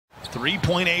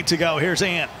3.8 to go. Here's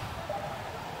Ant.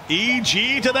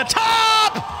 EG to the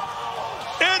top!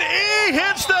 And E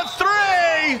hits the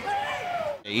three!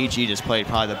 EG just played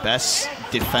probably the best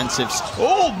defensive.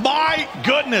 Oh my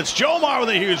goodness, Jomar with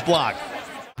a huge block.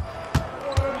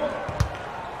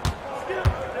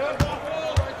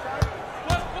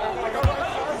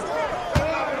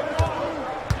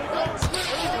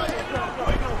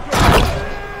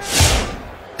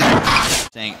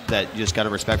 That you just got to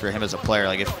respect for him as a player.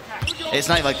 Like, it's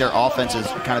not like their offense has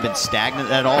kind of been stagnant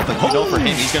at all, but you know, for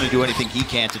him, he's going to do anything he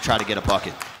can to try to get a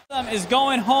bucket. Is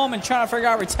going home and trying to figure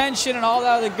out retention and all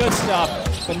that other good stuff.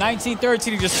 But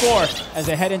 19-13 to score as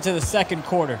they head into the second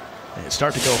quarter. They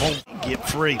start to go home, get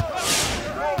free.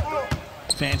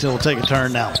 Fanta will take a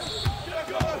turn now.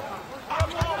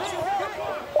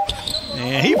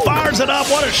 And he fires it up.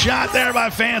 What a shot there by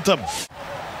Phantom.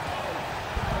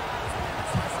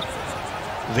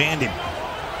 Vandy.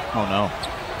 Oh, no.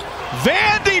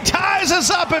 Vandy ties us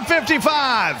up at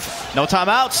 55. No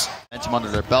timeouts. Momentum under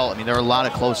their belt. I mean, there are a lot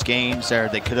of close games there.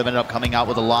 They could have ended up coming out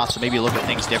with a loss, so maybe you look at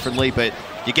things differently. But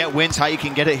you get wins how you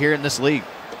can get it here in this league.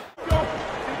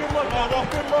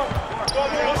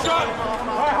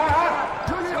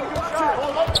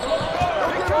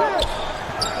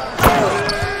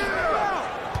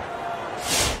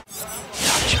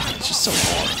 It's just so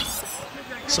boring.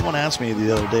 Someone asked me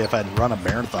the other day if I'd run a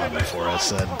marathon before. I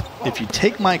said, if you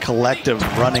take my collective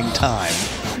running time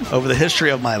over the history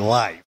of my life,